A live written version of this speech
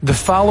The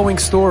following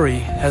story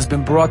has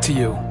been brought to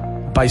you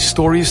by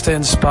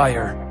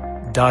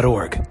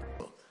StoriesToInspire.org.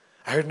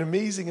 I heard an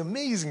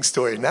amazing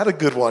story. Not a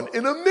good one,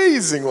 an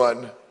amazing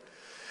one.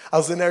 I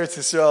was in Eretz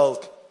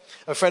Yisrael.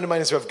 A friend of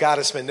mine is Rav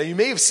Gottesman. Now, you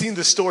may have seen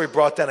the story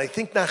brought down. I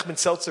think Nachman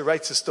Seltzer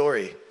writes the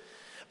story.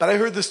 But I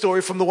heard the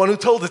story from the one who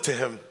told it to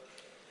him,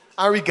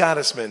 Ari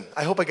Gottesman.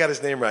 I hope I got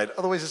his name right.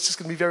 Otherwise, it's just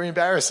going to be very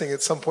embarrassing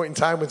at some point in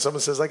time when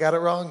someone says I got it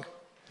wrong.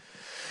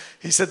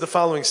 He said the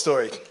following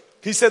story.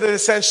 He said that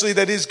essentially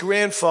that his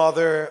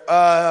grandfather,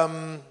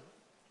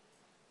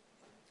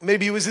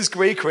 maybe it was his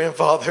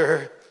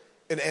great-grandfather,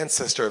 an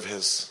ancestor of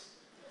his.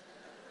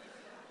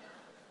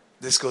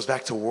 This goes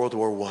back to World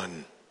War I.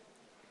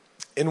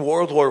 In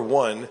World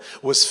War I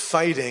was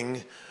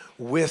fighting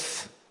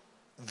with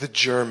the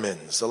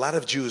Germans. A lot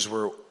of Jews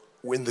were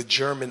in the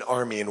German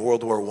army in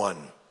World War I.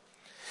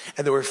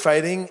 And they were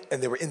fighting,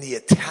 and they were in the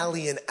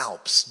Italian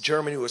Alps.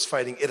 Germany was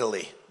fighting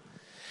Italy.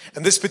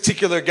 And this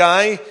particular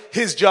guy,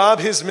 his job,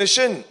 his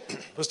mission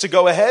was to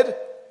go ahead,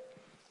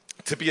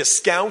 to be a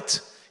scout.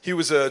 He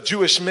was a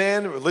Jewish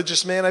man, a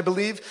religious man, I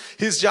believe.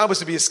 His job was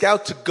to be a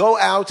scout, to go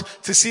out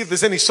to see if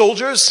there's any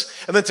soldiers,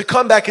 and then to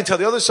come back and tell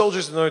the other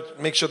soldiers in order to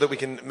make sure that we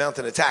can mount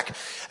an attack.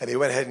 And he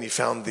went ahead and he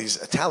found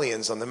these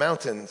Italians on the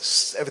mountain.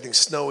 Everything's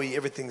snowy,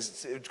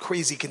 everything's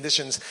crazy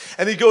conditions.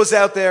 And he goes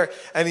out there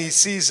and he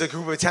sees a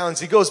group of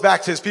Italians. He goes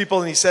back to his people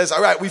and he says,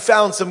 all right, we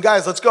found some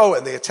guys, let's go.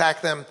 And they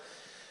attack them.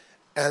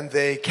 And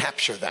they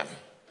capture them.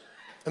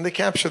 And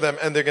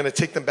they're going to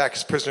take them back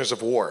as prisoners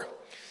of war.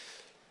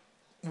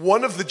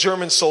 One of the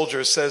German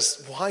soldiers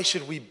says, why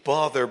should we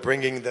bother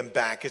bringing them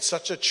back? It's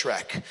such a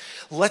trek.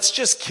 Let's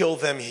just kill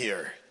them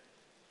here.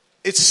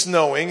 It's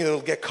snowing. It'll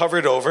get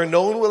covered over.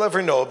 No one will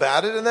ever know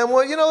about it. And then,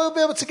 we'll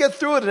be able to get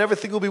through it and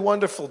everything will be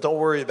wonderful. Don't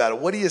worry about it.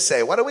 What do you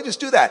say? Why don't we just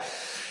do that?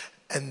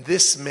 And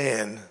this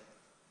man,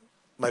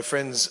 my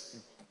friend's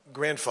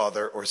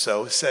grandfather or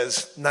so,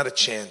 says, not a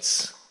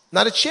chance.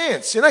 Not a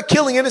chance. You're not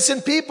killing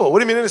innocent people. What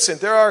do you mean innocent?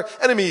 There are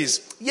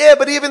enemies. Yeah,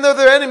 but even though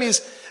they're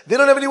enemies, they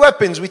don't have any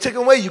weapons. We take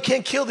them away. You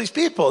can't kill these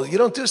people. You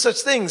don't do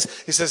such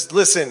things. He says,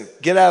 listen,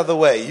 get out of the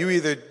way. You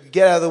either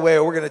get out of the way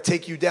or we're going to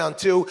take you down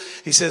too.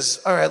 He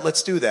says, all right,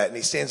 let's do that. And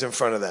he stands in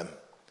front of them.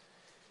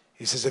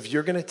 He says, if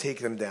you're going to take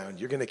them down,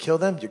 you're going to kill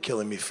them, you're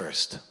killing me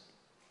first.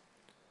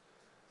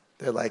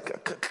 They're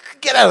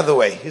like, get out of the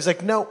way. He's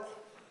like, no.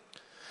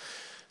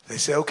 They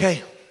say,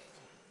 okay.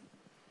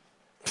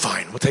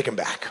 Fine, we'll take him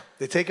back.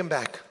 They take him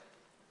back.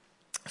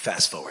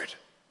 Fast forward.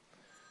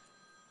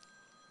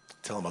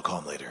 Tell him I'll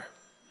call him later.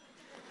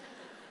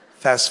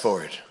 Fast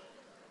forward.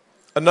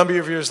 A number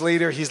of years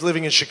later, he's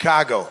living in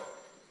Chicago.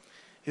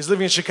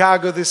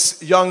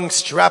 This young,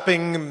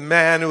 strapping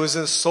man who was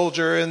a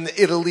soldier in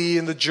Italy,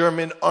 in the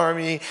German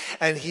army,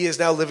 and he is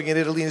now living in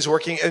Italy and he's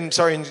working, in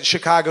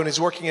Chicago, and he's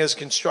working as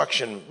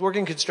construction.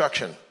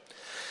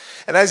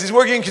 And as he's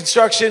working in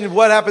construction,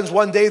 what happens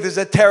one day? There's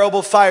a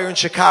terrible fire in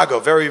Chicago,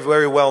 very,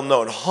 very well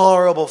known.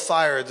 Horrible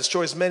fire. It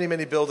destroys many,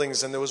 many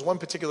buildings. And there was one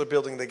particular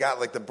building that got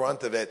like the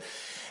brunt of it.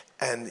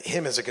 And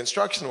him as a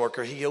construction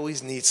worker, he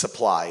always needs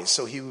supplies.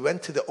 So he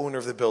went to the owner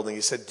of the building.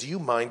 He said, do you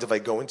mind if I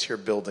go into your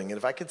building and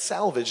if I could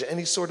salvage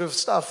any sort of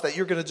stuff that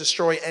you're going to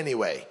destroy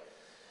anyway?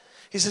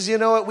 He says, you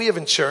know what? We have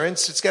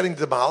insurance. It's getting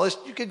demolished.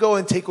 You could go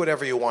and take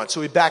whatever you want. So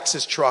he backs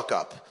his truck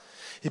up.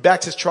 He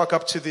backs his truck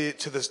up to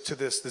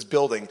this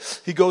building.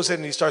 He goes in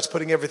and he starts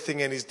putting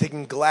everything in. He's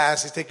taking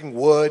glass, he's taking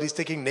wood, he's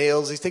taking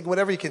nails, he's taking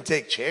whatever he can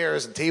take,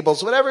 chairs and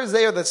tables, whatever is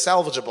there that's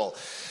salvageable.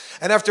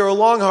 And after a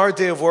long, hard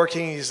day of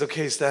working, he's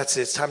okay, so that's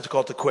it. It's time to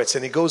call it to quits.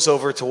 And he goes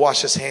over to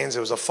wash his hands.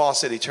 There was a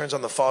faucet. He turns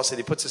on the faucet.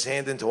 He puts his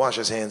hand in to wash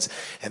his hands.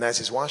 And as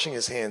he's washing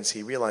his hands,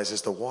 he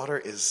realizes the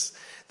water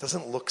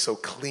doesn't look so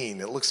clean.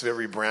 It looks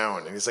very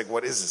brown. And he's like,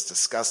 what is this?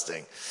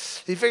 Disgusting.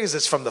 He figures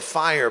it's from the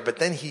fire, but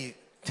then he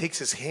takes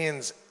his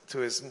hands to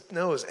his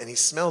nose and he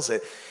smells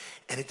it,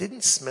 and it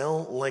didn't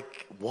smell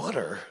like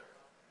water.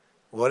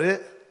 What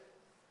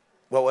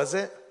was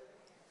it?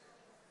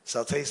 So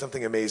I'll tell you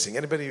something amazing.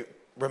 Anybody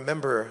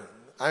remember?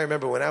 I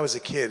remember when I was a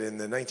kid in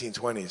the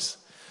 1920s.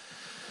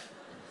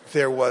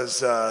 There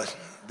was a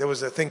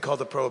thing called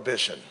the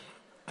Prohibition,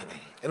 and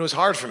it was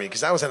hard for me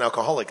because I was an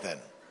alcoholic then.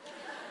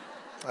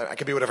 I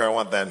could be whatever I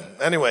want then.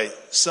 Anyway,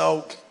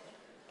 so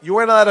you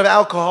weren't allowed to have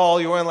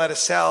alcohol, you weren't allowed to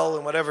sell,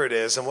 and whatever it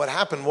is. And what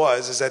happened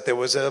is that there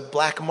was a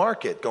black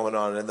market going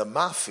on, and the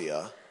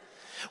mafia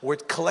were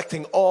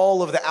collecting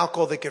all of the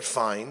alcohol they could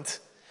find.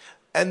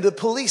 And the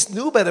police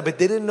knew about it, but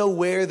they didn't know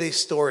where they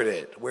stored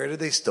it. Where did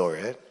they store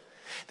it?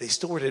 They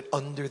stored it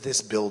under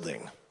this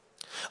building.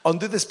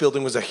 Under this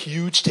building was a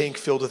huge tank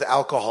filled with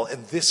alcohol,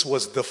 and this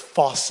was the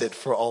faucet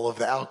for all of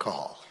the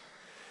alcohol.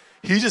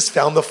 He just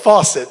found the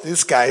faucet.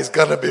 This guy is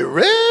going to be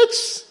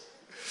rich.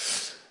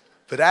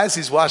 But as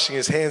he's washing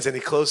his hands and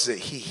he closes it,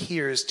 he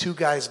hears two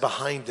guys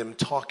behind him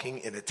talking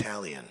in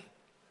Italian.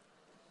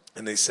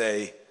 And they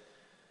say,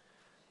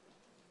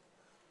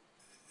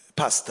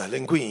 pasta,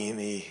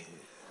 linguini,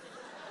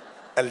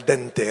 al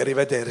dente,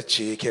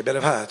 arrivederci, che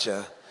bella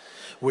faccia.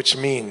 Which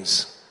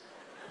means,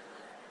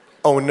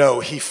 oh no,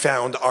 he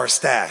found our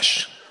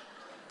stash.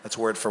 That's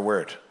word for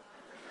word.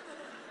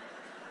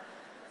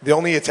 The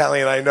only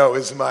Italian I know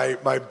is my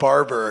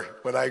barber.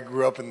 When I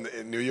grew up in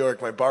New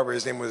York, my barber,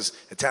 his name was,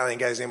 Italian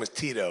guy's name was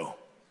Tito.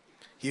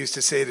 He used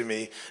to say to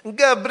me,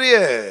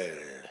 Gabriele,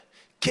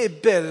 che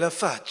bella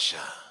faccia.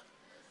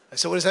 I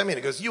said, what does that mean?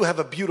 He goes, you have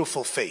a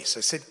beautiful face. I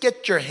said,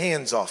 get your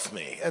hands off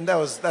me. And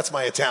that's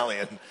my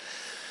Italian.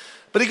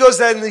 But he goes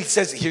there and he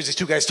says, here's these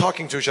two guys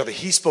talking to each other.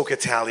 He spoke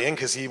Italian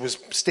because he was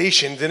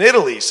stationed in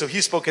Italy. So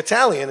he spoke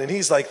Italian and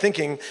he's like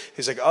thinking,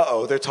 he's like,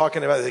 uh-oh, they're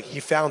talking about it. Like, he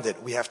found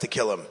it. We have to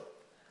kill him.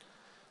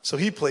 So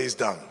he plays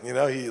dumb. He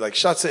like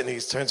shuts it and he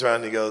turns around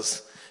and he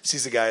goes,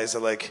 sees the guys.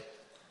 They're like,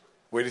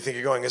 where do you think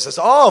you're going? He says,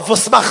 oh,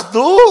 was machst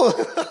du?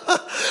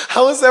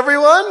 How is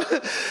everyone?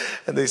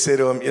 And they say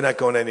to him, you're not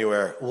going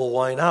anywhere. Well,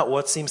 why not?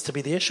 What seems to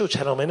be the issue,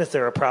 gentlemen? Is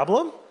there a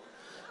problem?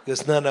 He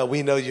goes, no,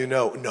 we know you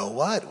know. Know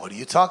what? What are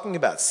you talking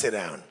about? Sit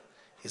down.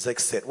 He's like,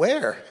 sit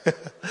where?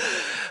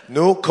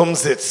 No,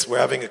 kumsitz. We're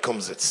having a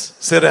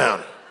kumsitz. Sit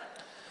down.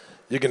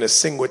 You're going to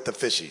sing with the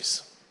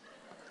fishies.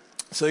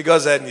 So he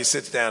goes ahead and he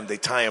sits down. They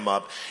tie him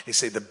up. They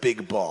say the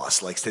big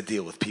boss likes to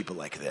deal with people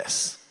like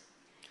this.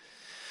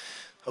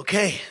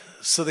 Okay,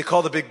 so they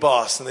call the big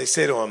boss and they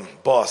say to him,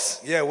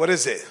 boss, yeah, what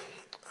is it?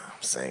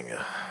 I'm saying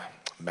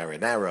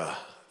marinara,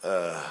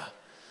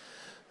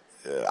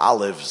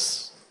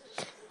 olives,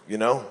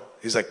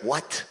 He's like,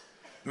 what?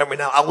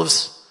 Marinara,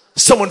 olives?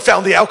 Someone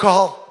found the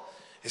alcohol?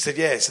 He said,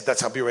 yeah. He said,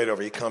 that's, I'll be right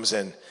over. He comes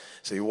in.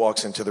 So he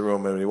walks into the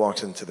room, and when he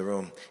walks into the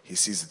room, he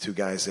sees the two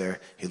guys there.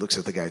 He looks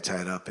at the guy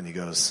tied up, and he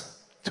goes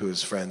to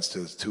his friends, to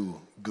his two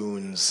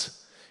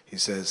goons. He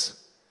says,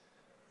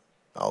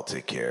 I'll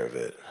take care of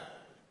it.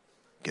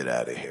 Get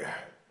out of here.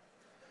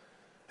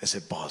 I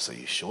said, boss, are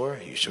you sure?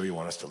 Are you sure you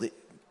want us to leave?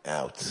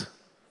 Out.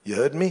 You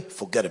heard me?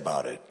 Forget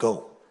about it.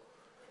 Go.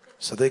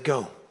 So they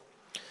go.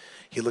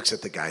 He looks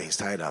at the guy. He's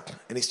tied up,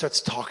 and he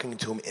starts talking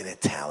to him in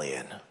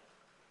Italian.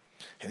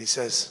 And he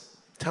says,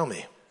 tell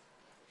me,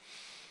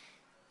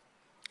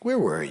 where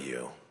were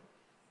you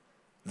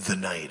the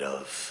night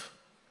of,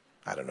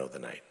 I don't know the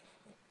night,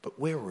 but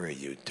where were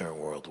you during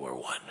World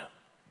War I?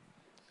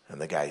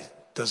 And the guy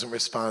doesn't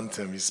respond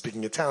to him. He's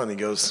speaking Italian. He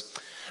goes,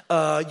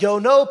 io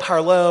non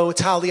parlo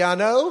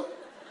italiano.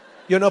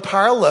 Io non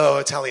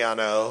parlo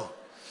italiano.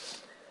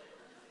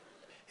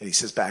 And he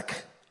says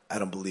back, I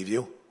don't believe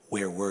you.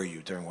 Where were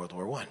you during World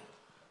War I?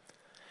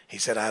 He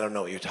said, I don't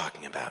know what you're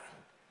talking about.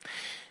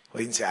 Well,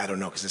 he didn't say, I don't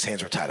know, because his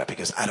hands were tied up. He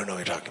goes, I don't know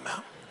what you're talking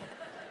about.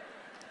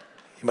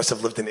 He must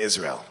have lived in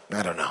Israel.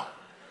 I don't know.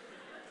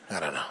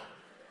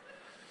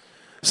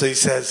 So he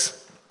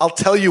says, I'll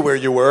tell you where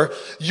you were.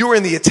 You were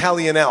in the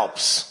Italian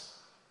Alps.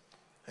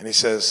 And he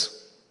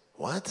says,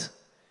 what?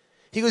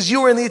 He goes,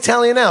 you were in the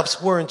Italian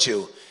Alps, weren't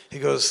you? He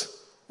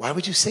goes, why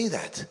would you say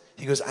that?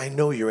 He goes, I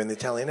know you're in the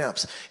Italian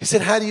Alps. He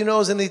said, how do you know I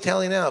was in the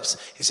Italian Alps?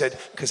 He said,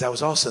 because I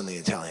was also in the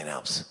Italian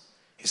Alps.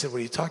 He said, what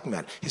are you talking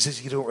about? He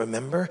says, you don't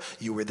remember?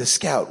 You were the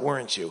scout,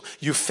 weren't you?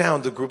 You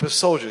found a group of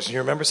soldiers. You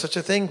remember such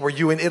a thing? Were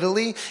you in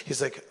Italy?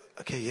 He's like,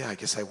 okay, yeah, I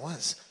guess I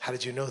was. How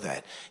did you know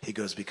that? He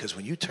goes, because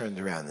when you turned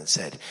around and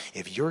said,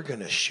 if you're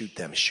going to shoot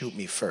them, shoot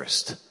me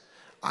first.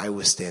 I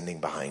was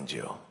standing behind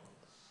you.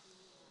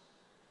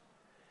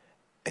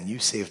 And you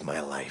saved my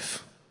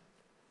life.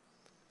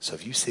 So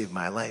if you saved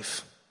my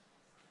life,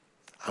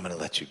 I'm going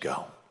to let you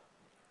go.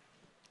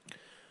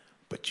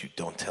 But you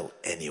don't tell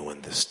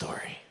anyone this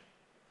story.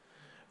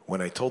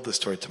 When I told this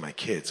story to my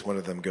kids, one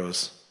of them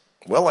goes,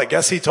 well, I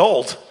guess he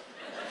told.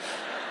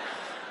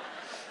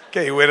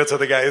 Okay, he waited until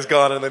the guy is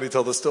gone and then he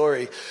told the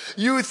story.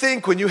 You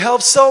think when you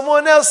help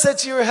someone else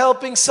that you're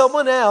helping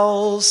someone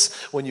else.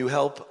 When you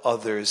help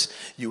others,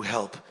 you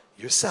help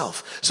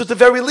yourself. So at the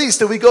very least,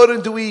 do we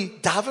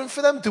daven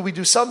for them? Do we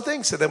do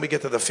something? So then we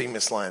get to the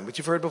famous line, which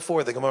you've heard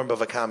before. The Gemara in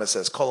Bava Kama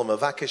says, Kol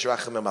ha'mavakesh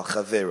rachamim al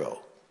chavero,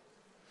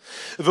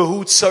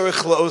 v'hu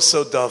tzarich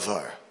la'oso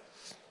davar,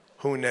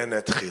 hu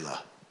nene tchila.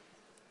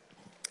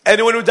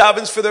 Anyone who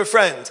davens for their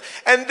friend,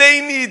 and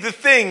they need the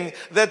thing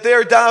that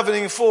they're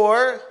davening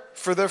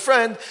for their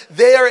friend,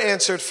 they are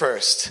answered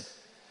first.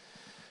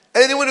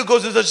 Anyone who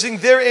goes to such a thing,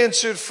 they're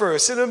answered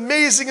first. An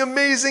amazing,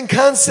 amazing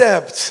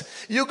concept.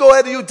 You go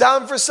ahead and you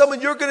daven for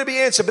someone, you're going to be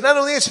answered. But not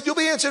only answered, you'll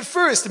be answered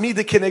first.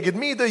 Mida keneged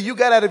mida. You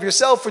got out of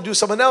yourself for do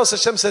someone else.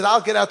 Hashem says,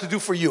 I'll get out to do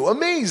for you.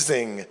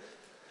 Amazing.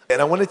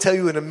 And I want to tell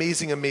you an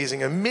amazing,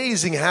 amazing,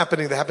 amazing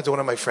happening that happened to one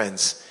of my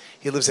friends.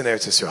 He lives in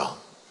Eretz Yisrael.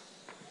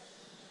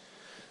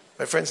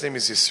 My friend's name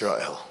is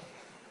Yisrael.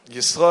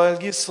 Yisrael.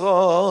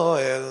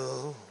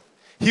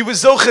 He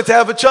was zochet to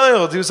have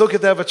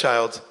a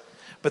child.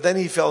 But then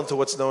he fell into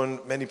what's known,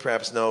 many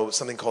perhaps know,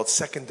 something called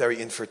secondary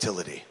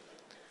infertility.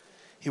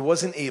 He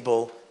wasn't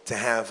able to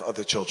have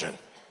other children.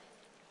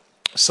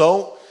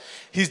 So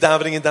he's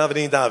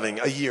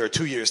davening, a year,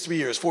 2 years, 3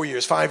 years, 4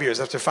 years, 5 years.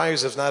 After 5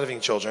 years of not having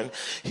children,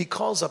 he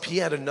calls up, he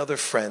had another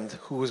friend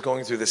who was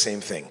going through the same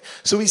thing.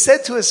 So he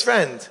said to his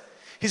friend,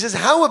 he says,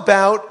 how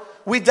about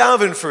we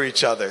daven for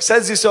each other?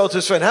 Says Yisrael to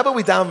his friend, how about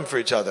we daven for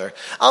each other?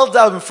 I'll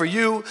daven for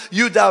you,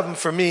 you daven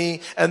for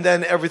me, and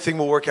then everything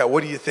will work out.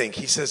 What do you think?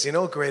 He says,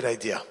 great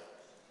idea.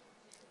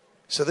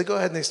 So they go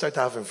ahead and they start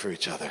davening for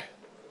each other.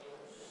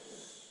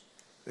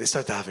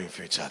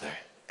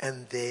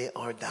 And they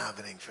are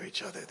davening for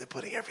each other. They're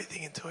putting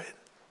everything into it.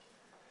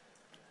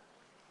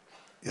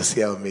 You'll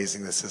see how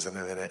amazing this is in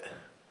a minute.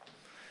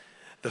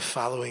 The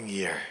following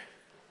year,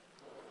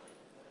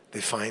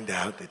 they find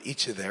out that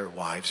each of their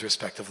wives,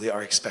 respectively,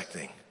 are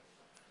expecting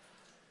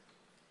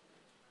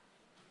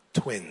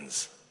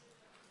twins.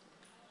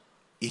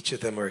 Each of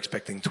them are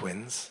expecting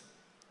twins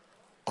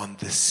on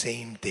the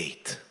same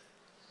date.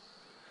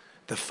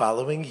 The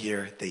following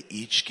year, they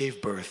each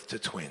gave birth to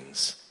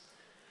twins.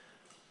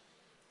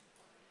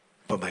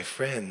 But my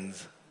friend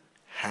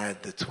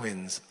had the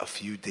twins a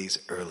few days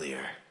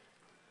earlier.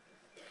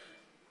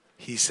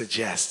 He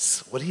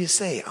suggests, what do you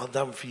say? I'll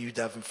daven for you,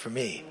 daven for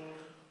me.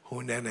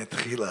 Hunen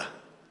etchila.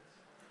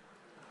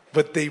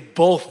 But they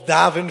both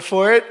davened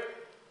for it,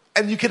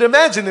 and you can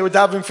imagine they were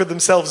davening for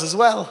themselves as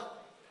well.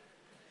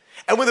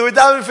 And when they were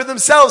davening for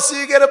themselves, so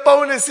you get a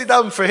bonus. You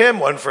daven for him,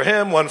 one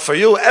for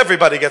you.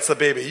 Everybody gets the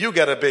baby. You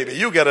get a baby,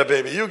 you get a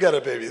baby, you get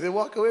a baby. They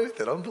walk away with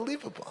it.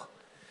 Unbelievable.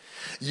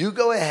 You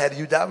go ahead,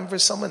 you daven for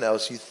someone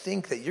else, you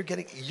think that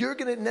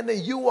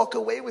you walk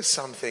away with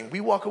something. We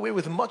walk away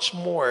with much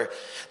more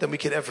than we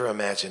could ever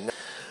imagine.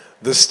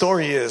 The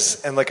story is,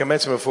 and like I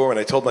mentioned before, when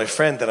I told my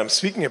friend that I'm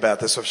speaking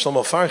about this, of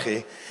Shlomo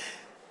Farhi,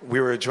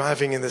 we were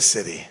driving in the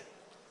city.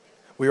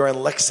 We were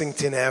on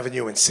Lexington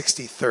Avenue and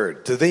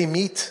 63rd. Do they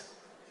meet?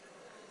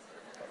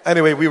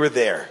 Anyway, we were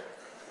there.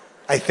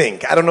 I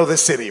think. I don't know the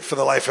city for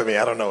the life of me.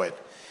 I don't know it.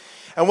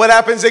 And what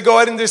happens? They go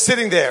out and they're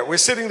sitting there. We're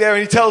sitting there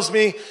and he tells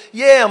me,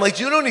 yeah. I'm like,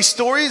 do you know any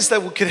stories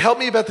that could help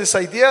me about this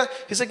idea?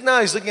 He's like, no.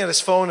 He's looking at his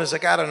phone. He's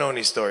like, I don't know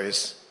any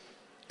stories.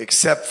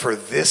 Except for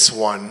this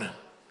one.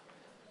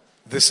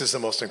 This is the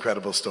most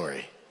incredible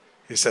story.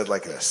 He said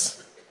like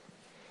this.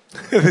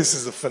 This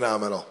is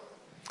phenomenal.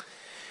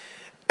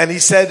 And he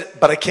said,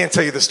 but I can't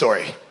tell you the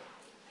story.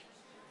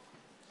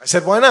 I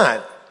said, why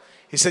not?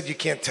 He said, you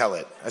can't tell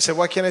it. I said,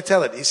 why can't I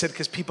tell it? He said,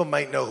 because people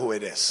might know who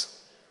it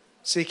is.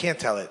 So you can't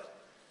tell it.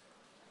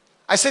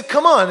 I said,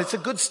 come on, it's a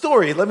good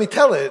story. Let me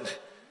tell it.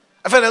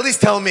 I said, at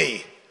least tell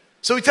me.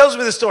 So he tells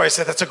me the story. I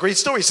said, that's a great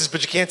story. He says,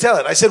 but you can't tell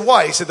it. I said,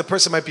 why? He said, the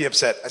person might be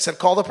upset. I said,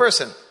 call the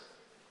person.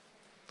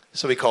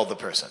 So he called the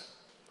person.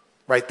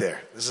 Right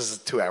there. This is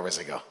 2 hours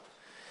ago.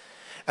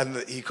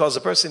 And he calls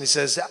the person. He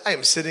says, I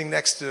am sitting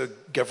next to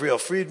Gabriel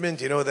Friedman.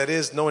 Do you know who that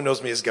is? No one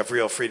knows me as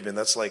Gabriel Friedman.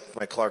 That's like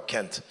my Clark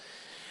Kent.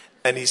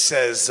 And he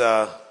says,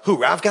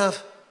 who, Rav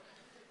Gav?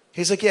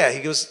 He's like, yeah.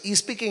 He goes, he's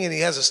speaking and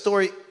he has a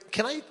story.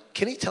 Can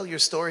he tell your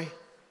story?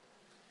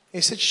 He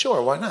said,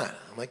 sure, why not?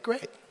 I'm like,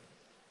 great.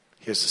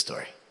 Here's the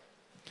story.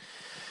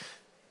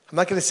 I'm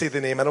not going to say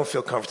the name. I don't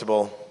feel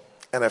comfortable.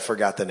 And I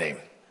forgot the name.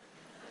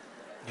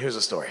 Here's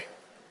the story.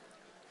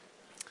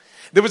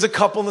 There was a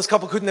couple, and this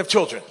couple couldn't have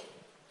children.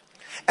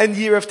 And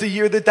year after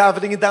year, they're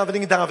davening and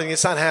davening and davening.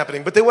 It's not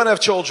happening. But they want to have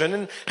children.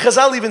 And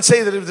Chazal even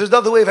say that if there's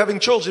another way of having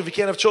children, if you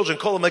can't have children,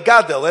 call them a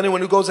gadol.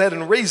 Anyone who goes ahead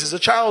and raises a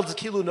child,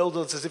 kilu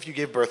nodel, it's as if you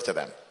gave birth to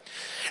them.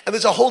 And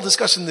there's a whole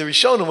discussion in the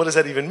Rishonim. What does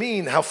that even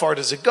mean? How far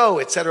does it go?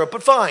 Etc.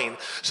 But fine.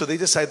 So they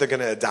decide they're going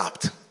to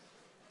adopt.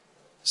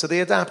 So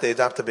they adopt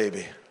a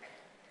baby.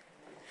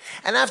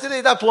 And after they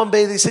adopt one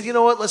baby, they said, you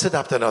know what? Let's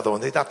adopt another one.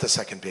 They adopt a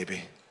second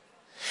baby.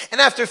 And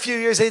after a few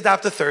years, they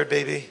adopt a third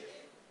baby.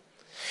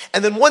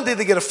 And then one day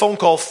they get a phone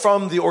call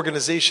from the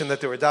organization that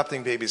they were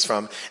adopting babies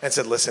from and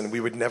said, listen, we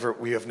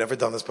have never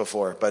done this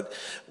before, but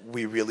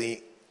we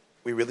really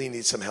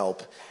need some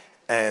help.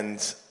 And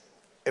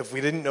if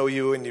we didn't know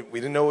you and we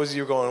didn't know where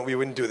you were going, we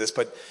wouldn't do this,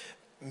 but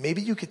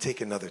maybe you could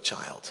take another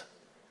child.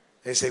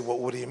 They say, well,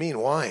 what do you mean?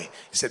 Why?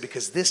 He said,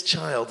 because this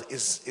child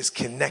is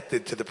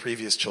connected to the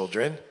previous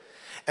children.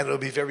 And it'll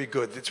be very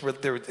good.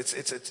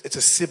 It's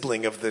a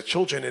sibling of the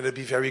children, and it'll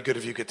be very good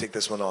if you could take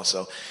this one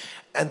also.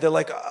 And they're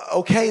like,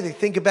 okay. They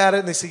think about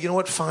it, and they say, you know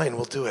what? Fine,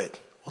 we'll do it.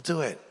 We'll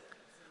do it.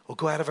 We'll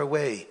go out of our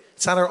way.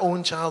 It's not our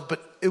own child,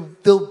 but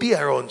they'll be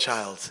our own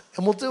child,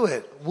 and we'll do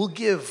it. We'll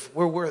give.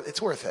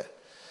 It's worth it.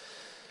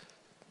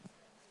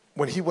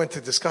 When he went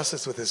to discuss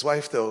this with his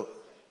wife, though,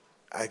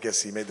 I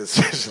guess he made the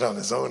decision on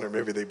his own, or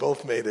maybe they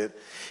both made it.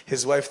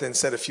 His wife then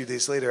said a few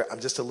days later, I'm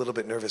just a little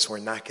bit nervous. We're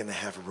not going to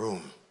have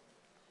room.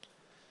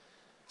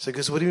 So he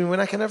goes, what do you mean we're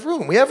not going to have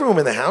room? We have room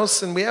in the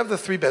house, and we have the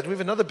 3-bedroom. We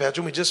have another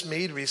bedroom we just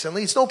made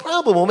recently. It's no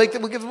problem.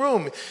 We'll give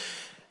room.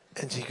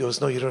 And he goes,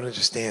 no, you don't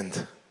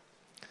understand.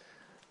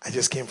 I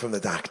just came from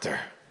the doctor.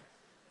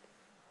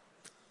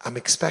 I'm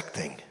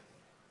expecting.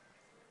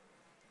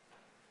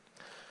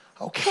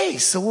 Okay,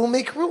 so we'll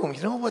make room.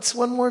 You know, what's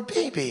one more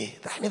baby?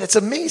 I mean, that's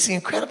amazing,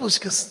 incredible. She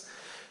goes,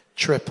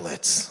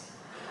 triplets.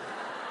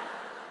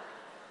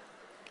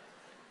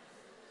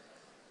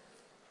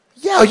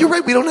 Yeah, you're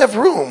right. We don't have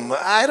room.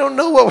 I don't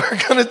know what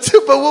we're going to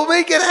do, but we'll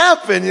make it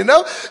happen, you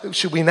know?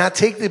 Should we not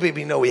take the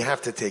baby? No, we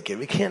have to take it.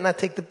 We can't not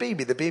take the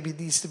baby. The baby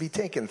needs to be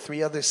taken.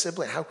 3 other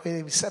siblings. How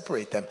can we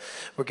separate them?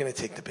 We're going to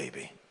take the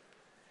baby.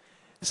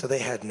 So they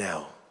had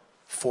now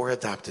 4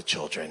 adopted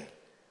children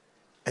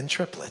and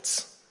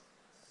triplets.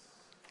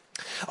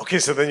 Okay,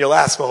 so then you'll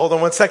ask, well, hold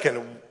on one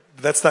second.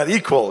 That's not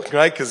equal,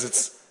 right? Because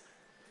it's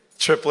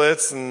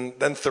triplets and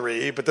then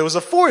 3, but there was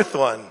a 4th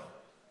one.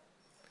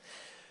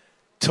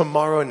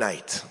 Tomorrow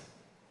night,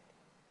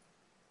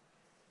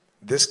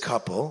 this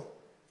couple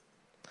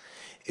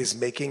is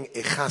making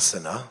a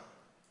chasana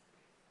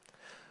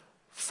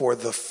for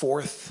the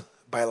fourth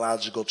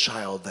biological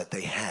child that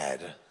they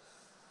had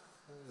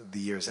the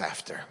years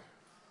after.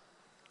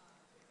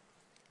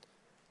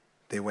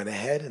 They went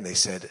ahead and they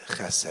said,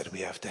 chesed, we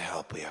have to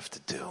help, we have to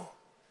do.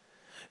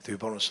 The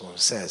Ribbono Shel Olam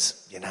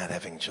says, you're not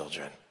having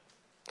children.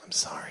 I'm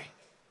sorry.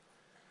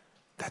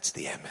 That's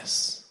the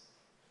emes.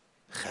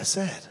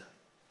 Chesed.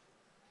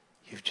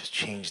 You've just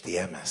changed the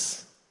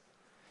emes.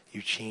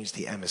 You changed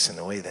the emes in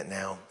a way that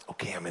now,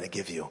 okay, I'm going to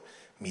give you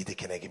Mida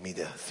Keneged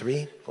Mida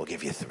 3, we'll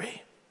give you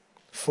 3.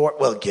 4,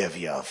 we'll give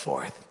you a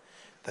 4th.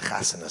 The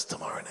chasana's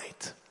tomorrow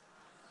night.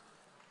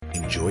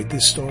 Enjoyed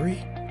this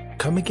story?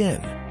 Come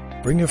again.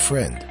 Bring a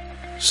friend.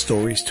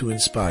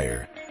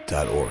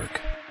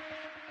 StoriesToInspire.org